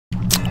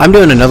I'm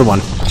doing another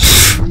one.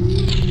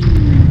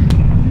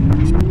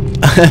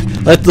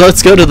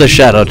 Let's go to the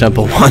Shadow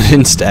Temple one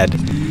instead.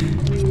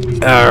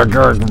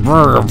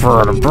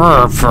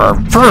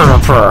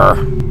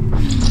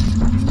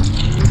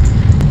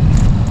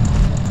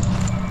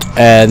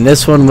 And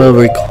this one will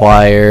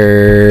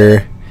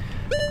require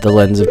the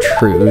Lens of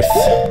Truth.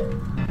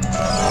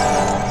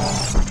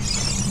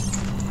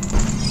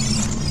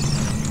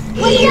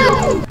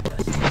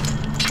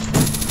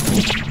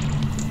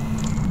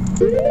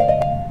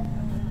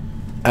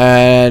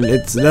 And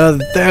it's another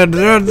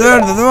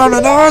one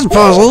of those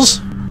puzzles.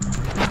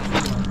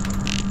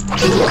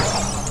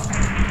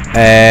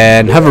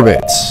 And hover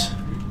boots.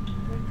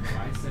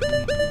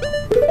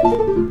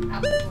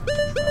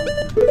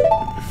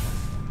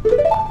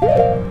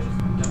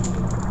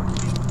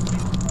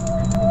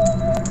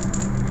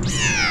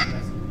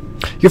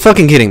 You're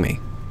fucking kidding me.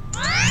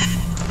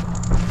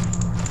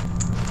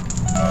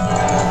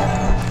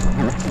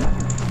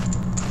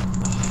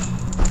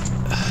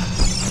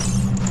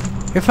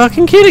 You're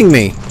fucking kidding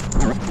me.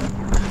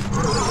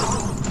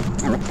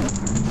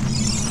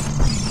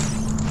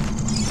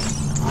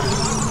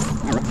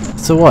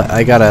 So what?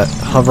 I gotta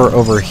hover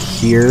over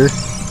here?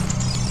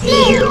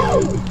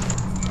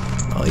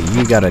 Well,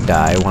 you gotta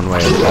die one way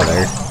or the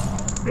other.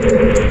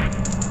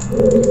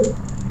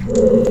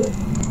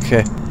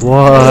 Okay.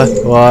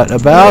 What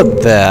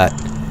about that?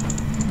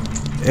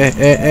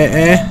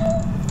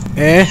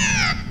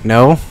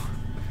 No.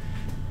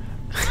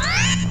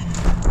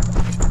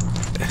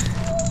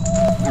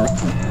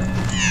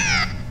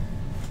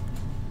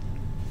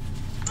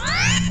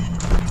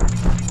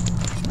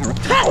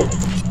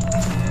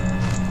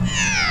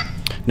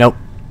 Nope.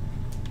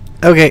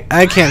 Okay,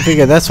 I can't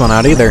figure this one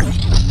out either.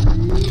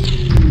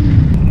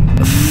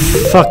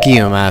 Fuck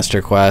you,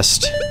 Master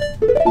Quest.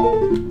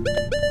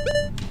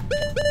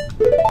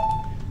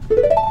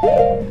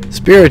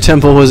 Spirit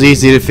Temple was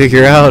easy to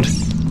figure out.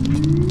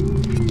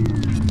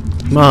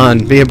 Come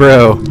on, be a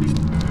bro.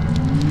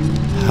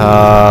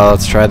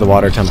 Let's try the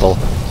Water Temple.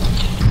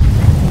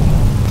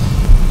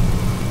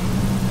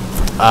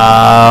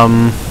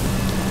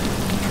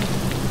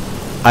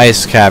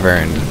 Ice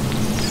Cavern.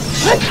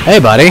 Hey,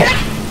 buddy.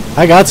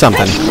 I got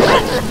something.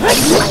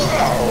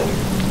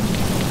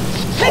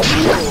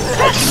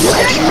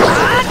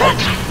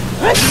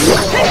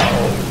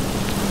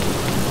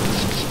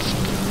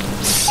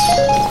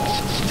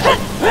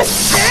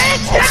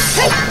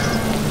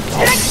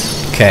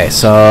 Okay,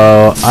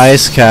 so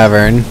Ice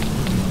Cavern.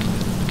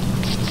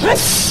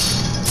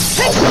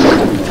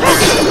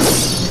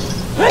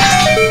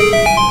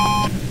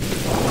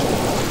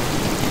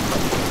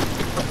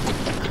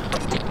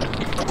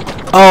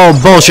 Oh,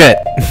 bullshit.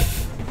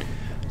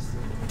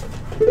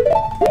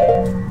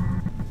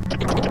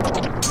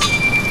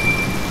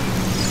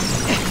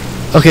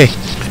 Okay.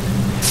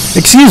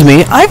 Excuse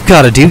me, I've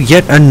got to do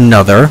yet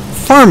another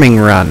farming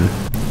run.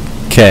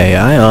 Okay,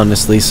 I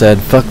honestly said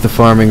fuck the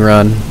farming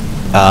run.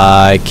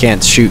 I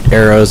can't shoot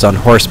arrows on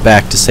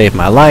horseback to save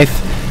my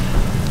life.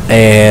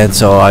 And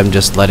so I'm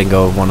just letting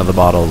go of one of the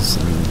bottles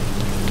and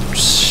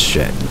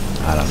shit.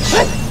 I don't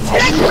know.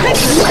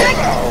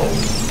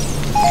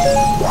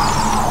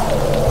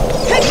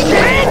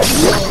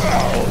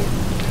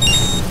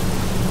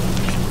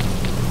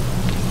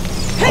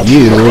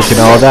 You can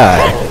all die.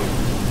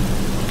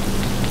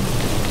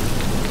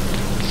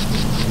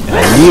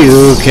 And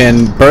you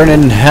can burn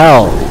in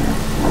hell.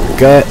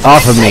 Get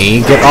off of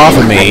me. Get off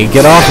of me.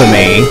 Get off of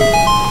me.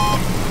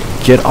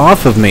 Get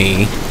off of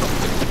me.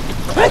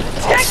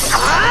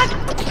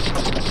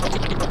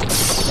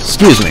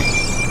 Excuse me.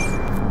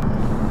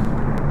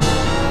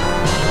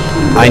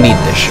 I need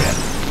this shit.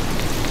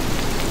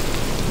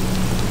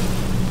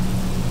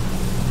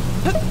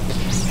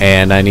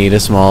 And I need a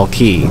small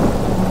key.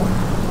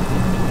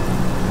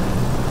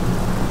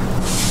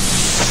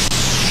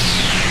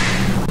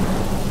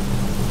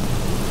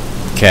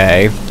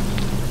 Okay.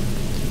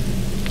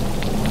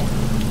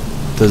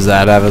 Does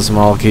that have a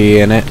small key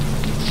in it?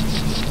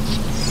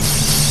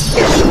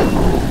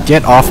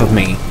 Get off of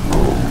me.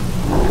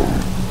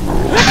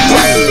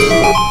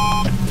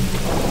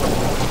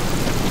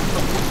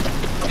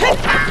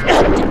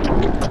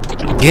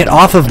 Get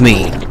off of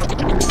me.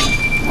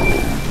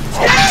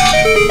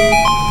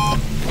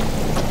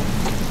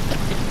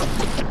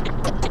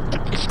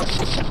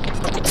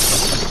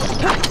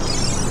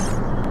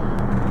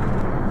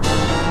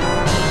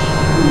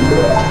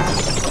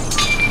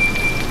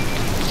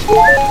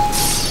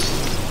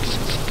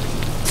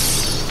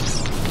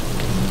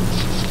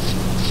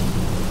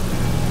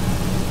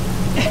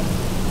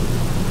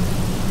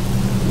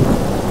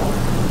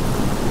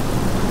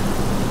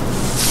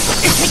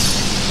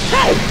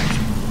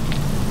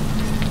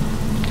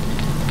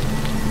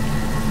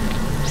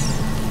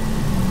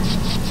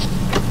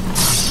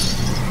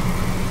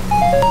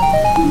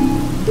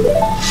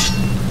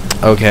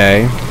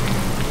 Okay.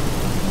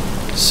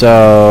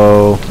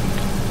 So,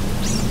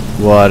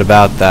 what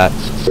about that?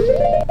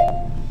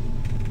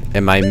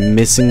 Am I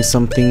missing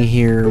something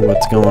here?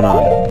 What's going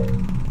on?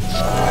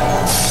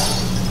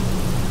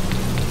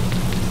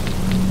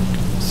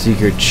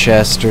 Secret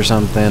chest or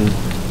something.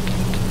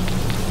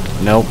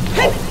 Nope.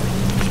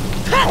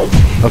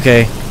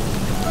 Okay.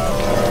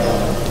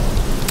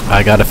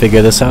 I gotta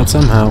figure this out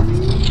somehow.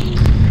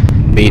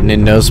 Beaten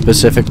in no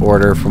specific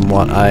order from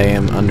what I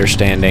am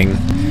understanding.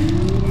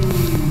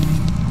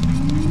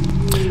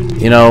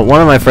 You know, one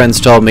of my friends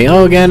told me,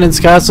 oh, Ganon's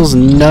castle's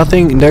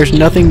nothing, there's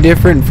nothing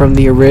different from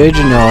the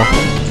original.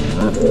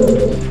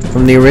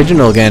 From the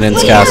original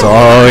Ganon's castle.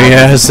 Oh,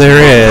 yes,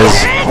 there is.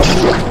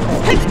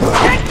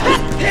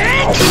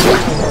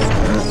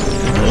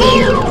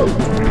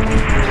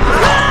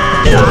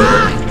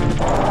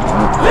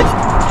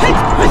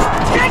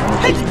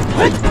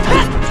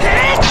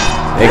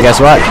 Hey, guess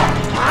what?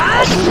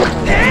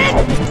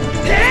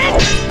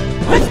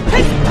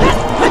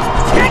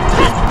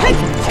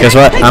 Guess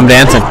what? I'm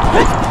dancing.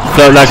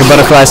 Float like a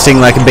butterfly, sting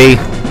like a bee.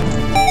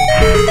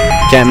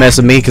 Can't mess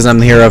with me because I'm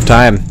the hero of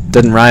time.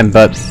 Didn't rhyme,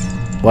 but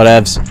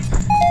whatevs.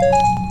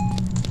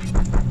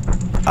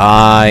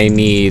 I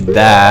need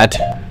that.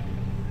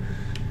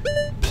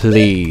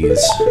 Please.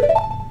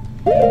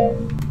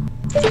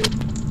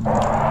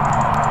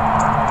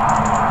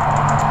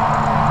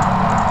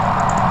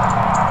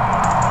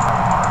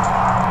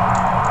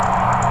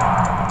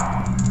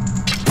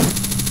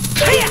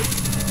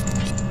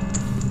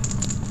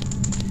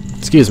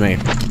 Excuse me.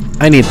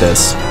 I need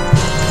this.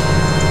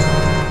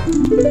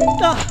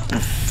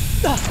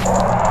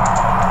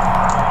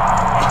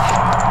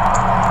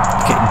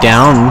 Okay,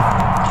 down.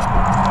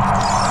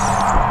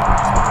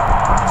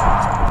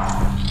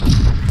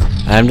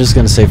 I'm just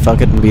gonna say fuck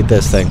it and beat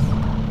this thing.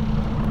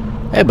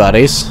 Hey,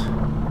 buddies.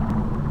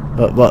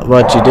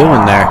 What you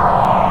doing there?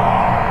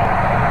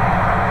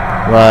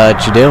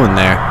 What you doing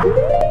there?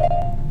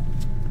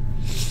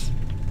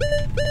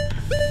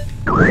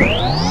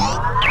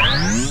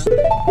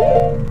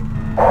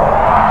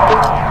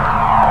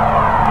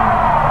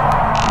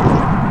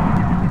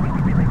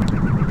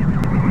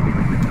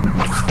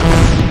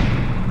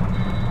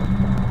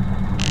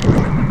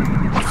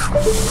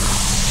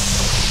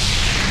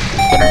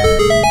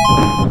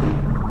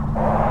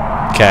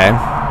 Okay.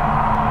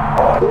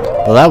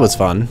 Well, that was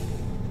fun.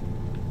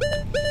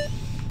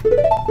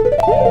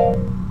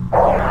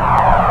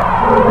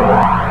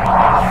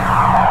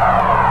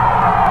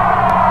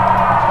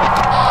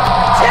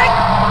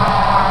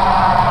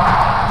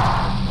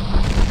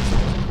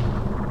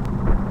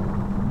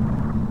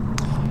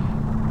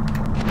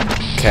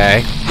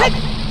 Okay.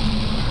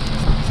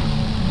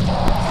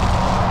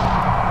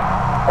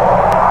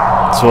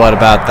 So what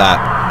about that?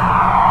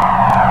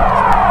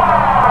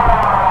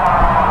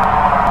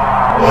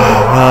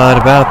 What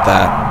about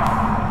that?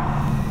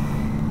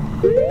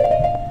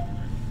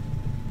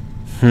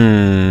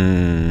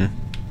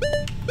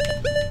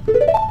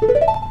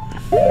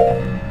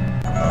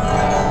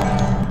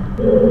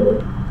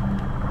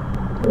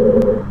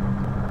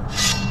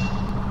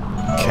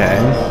 Okay.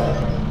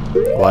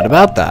 What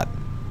about that?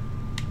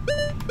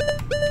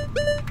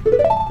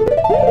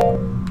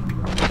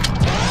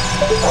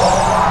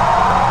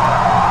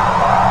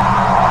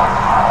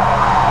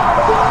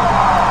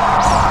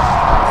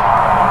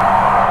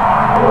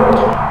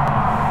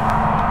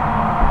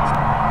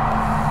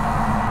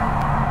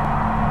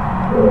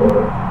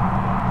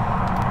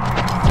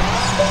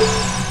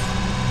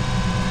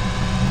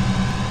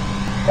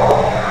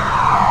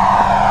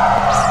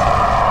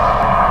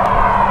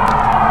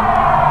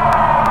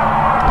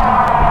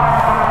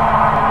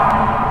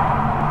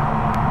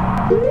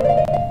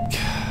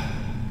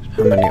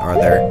 How many are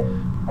there?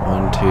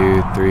 1,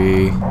 2,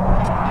 3,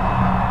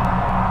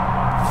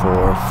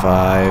 4,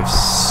 5,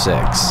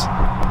 6.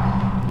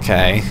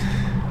 Okay.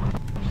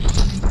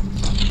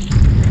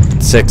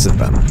 6 of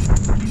them.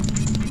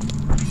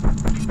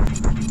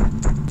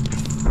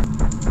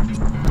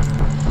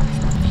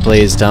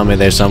 Please tell me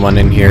there's someone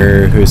in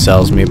here who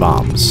sells me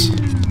bombs.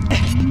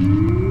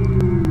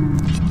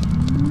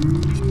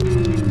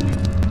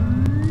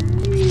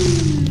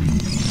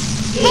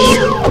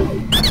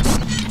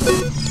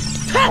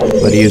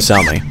 What do you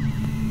sell me?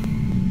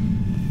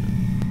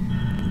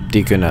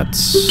 Deku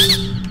nuts.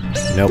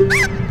 Nope.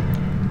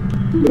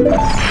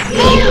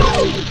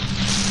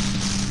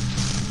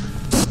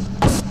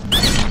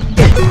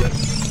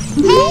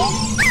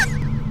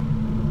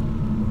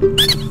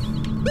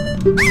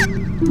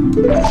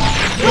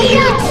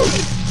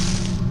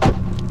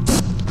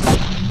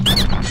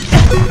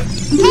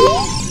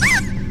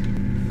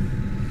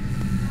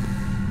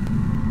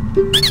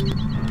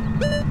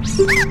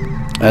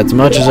 As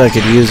much as I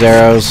could use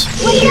arrows.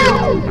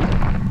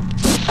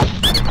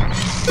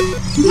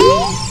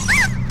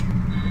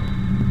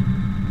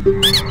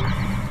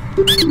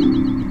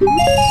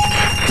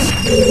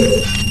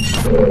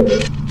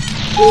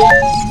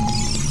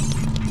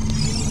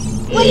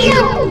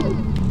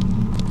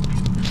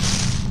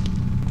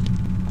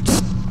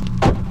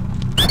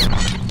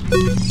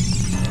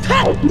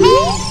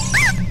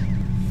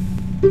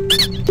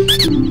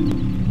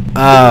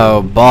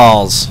 Oh,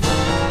 balls.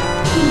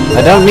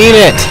 I don't need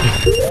it.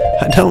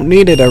 I don't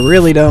need it. I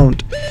really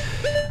don't.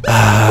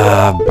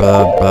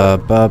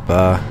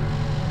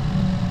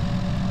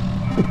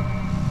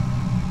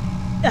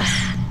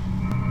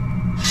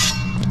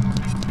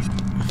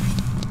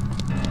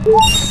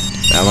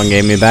 That one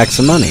gave me back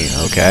some money.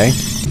 Okay.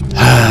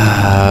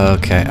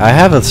 Okay. I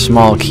have a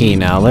small key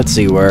now. Let's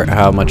see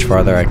how much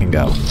farther I can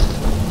go.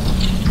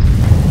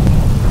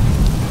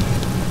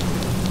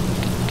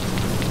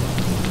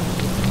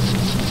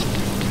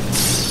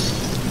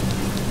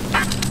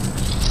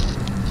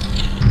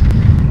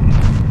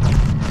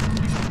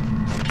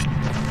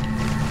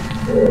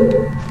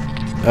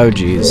 Oh,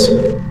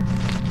 jeez.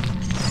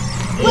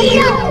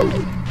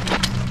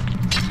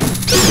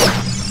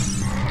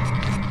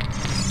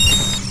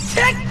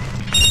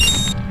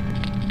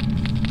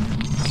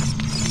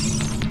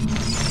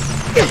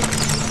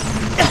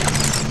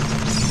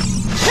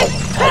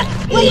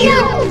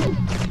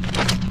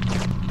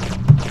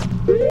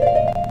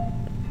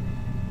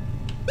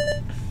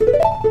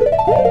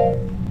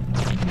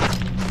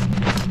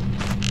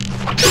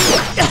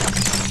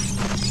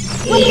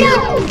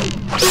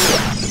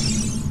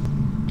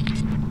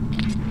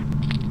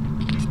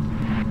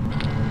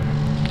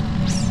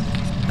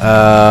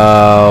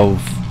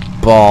 Oh,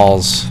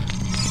 balls.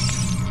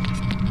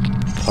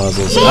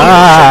 Puzzles.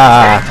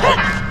 Ah!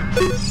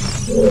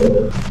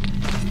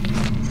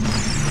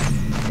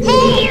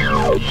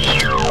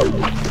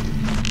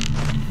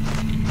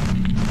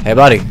 Hey,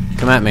 buddy,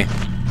 come at me.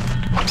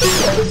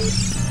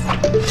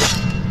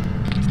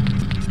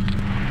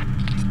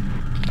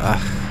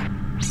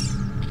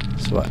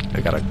 So what?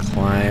 I gotta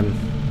climb.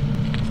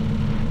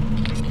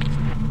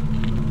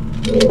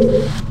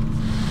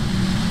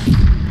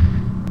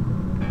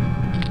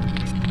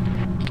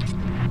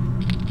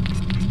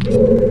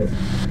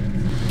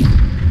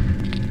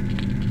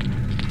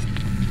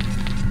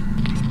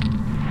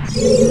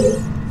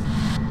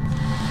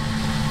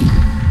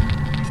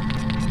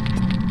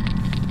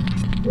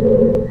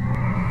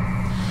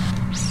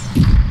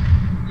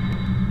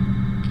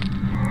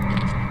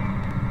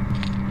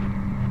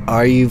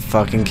 Are you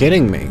fucking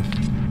kidding me?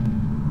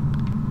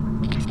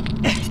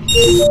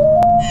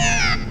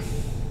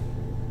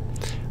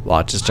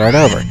 Watch it start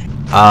over.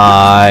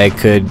 I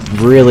could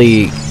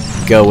really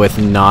go with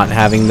not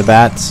having the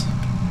bats.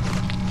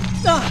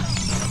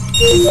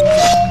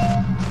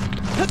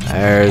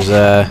 There's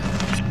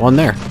one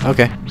there.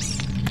 Okay.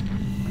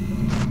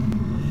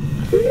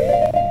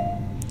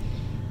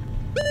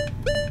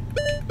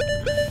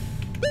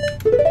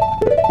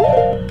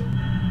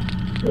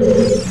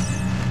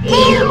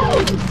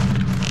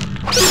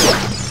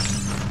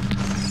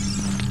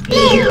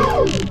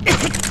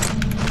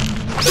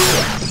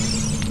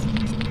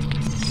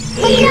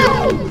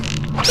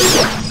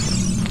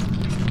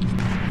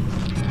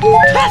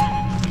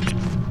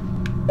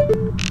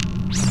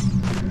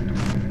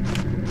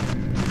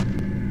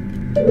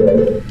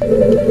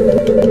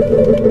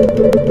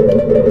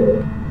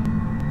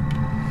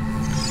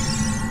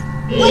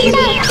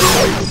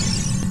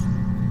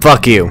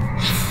 Fuck you.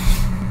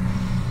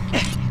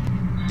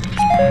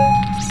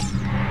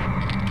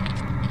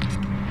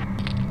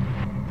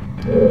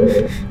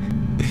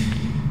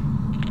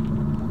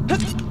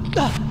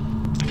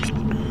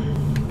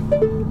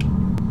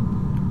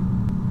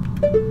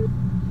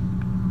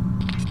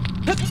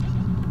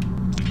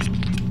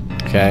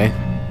 Okay.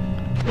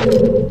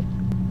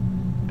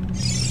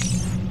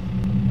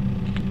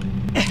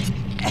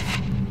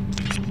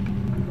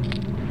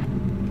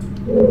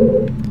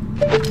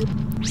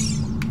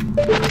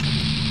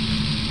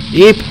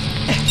 Yeep.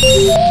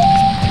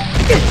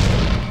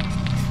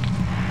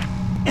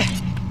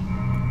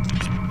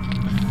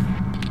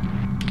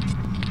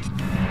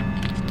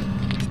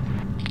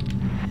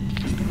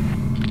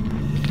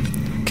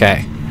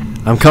 Okay.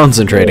 I'm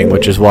concentrating,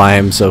 which is why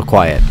I'm so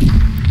quiet.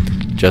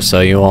 Just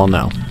so you all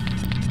know.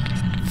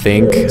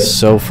 Think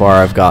so far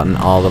I've gotten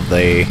all of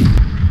the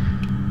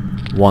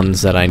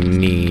ones that I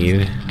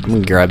need. I'm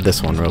gonna grab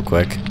this one real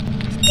quick.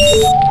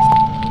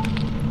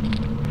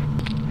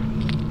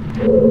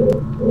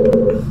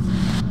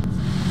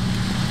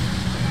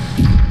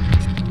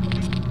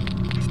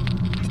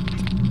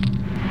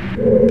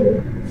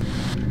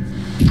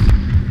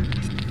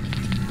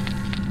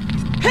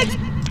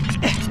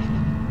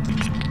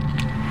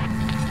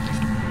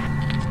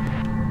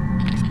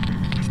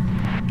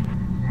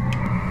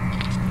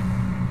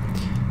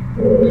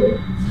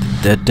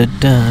 Da, da,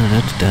 da,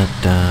 da, da,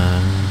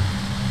 da.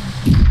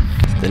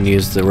 Then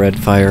use the red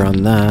fire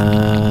on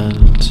that.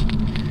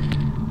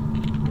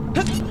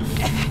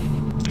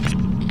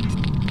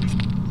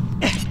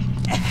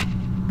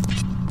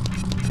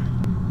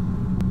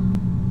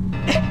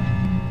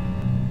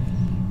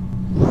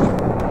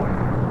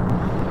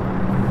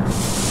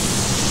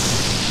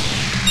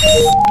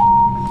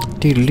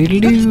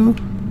 Doodle-doodle-doo.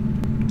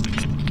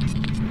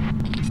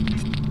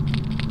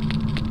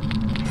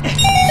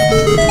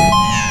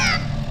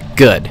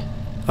 Good.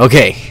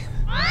 Okay.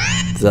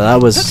 So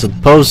that was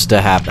supposed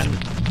to happen.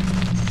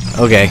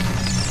 Okay.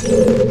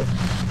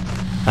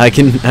 I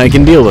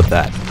can deal with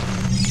that.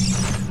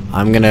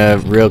 I'm gonna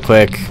real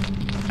quick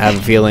have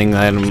a feeling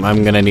that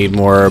I'm gonna need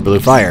more blue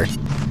fire.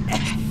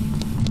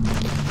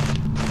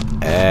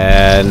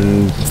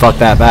 And fuck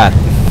that bat.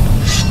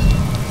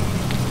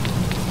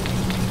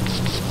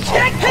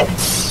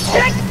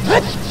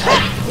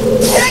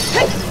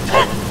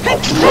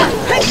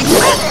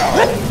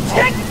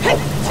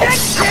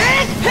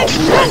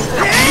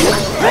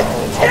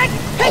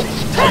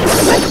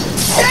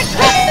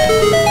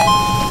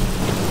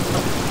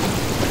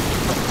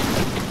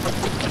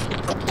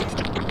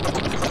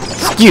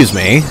 Excuse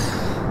me.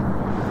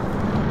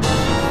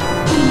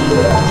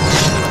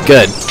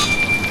 Good.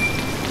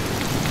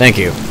 Thank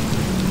you.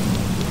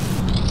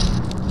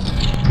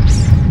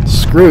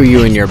 Screw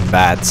you and your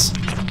bats.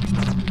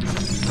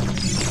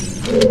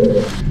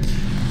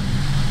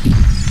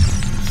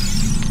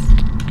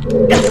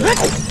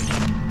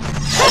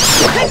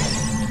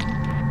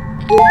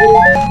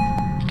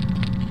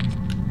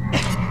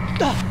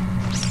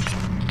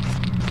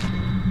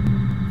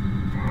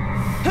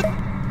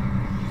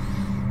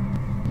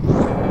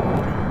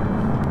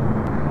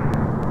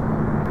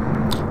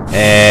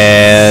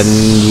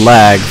 And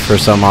lag for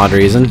some odd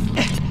reason.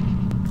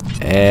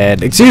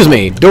 And excuse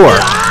me, door.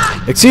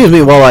 Excuse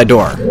me while I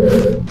door.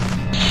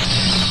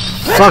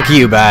 Fuck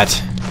you,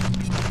 bat.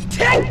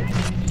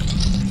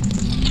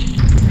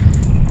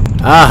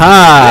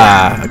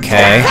 Aha!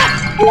 Okay.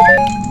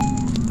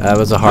 That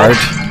was a heart.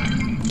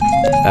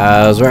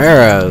 Those were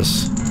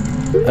arrows.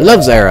 I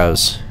love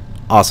arrows.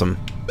 Awesome.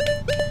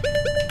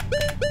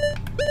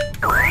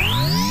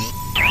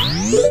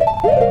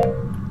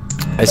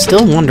 I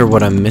still wonder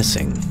what I'm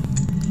missing.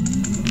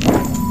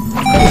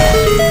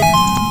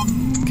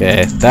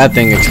 Okay, that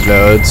thing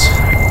explodes.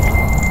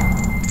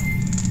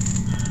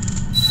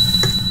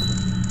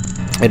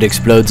 It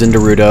explodes into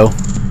Rudo.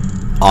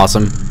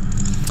 Awesome.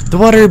 The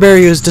water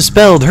barrier is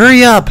dispelled.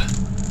 Hurry up!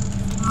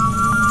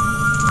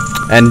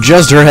 And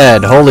just her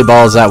head. Holy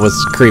balls, that was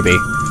creepy.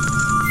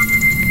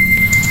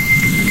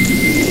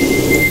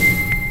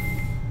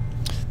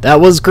 That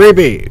was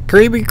creepy.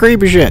 Creepy,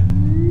 creepy shit.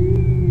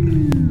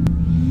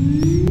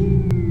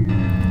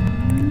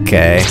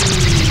 Okay.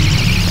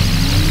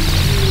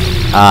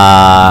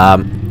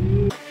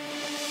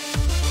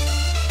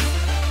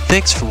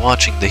 Thanks for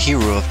watching the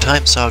Hero of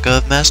Time Saga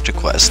of Master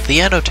Quest.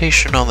 The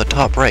annotation on the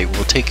top right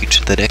will take you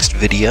to the next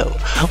video.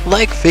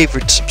 Like,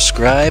 favorite,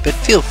 subscribe, and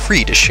feel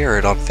free to share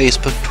it on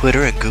Facebook,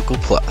 Twitter, and Google+.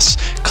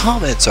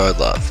 Comments are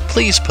love.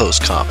 Please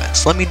post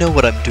comments. Let me know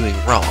what I'm doing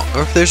wrong,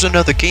 or if there's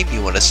another game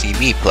you want to see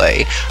me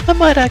play, I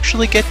might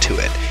actually get to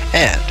it.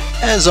 And,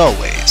 as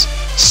always,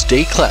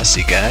 stay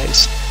classy,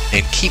 guys,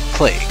 and keep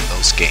playing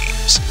those games.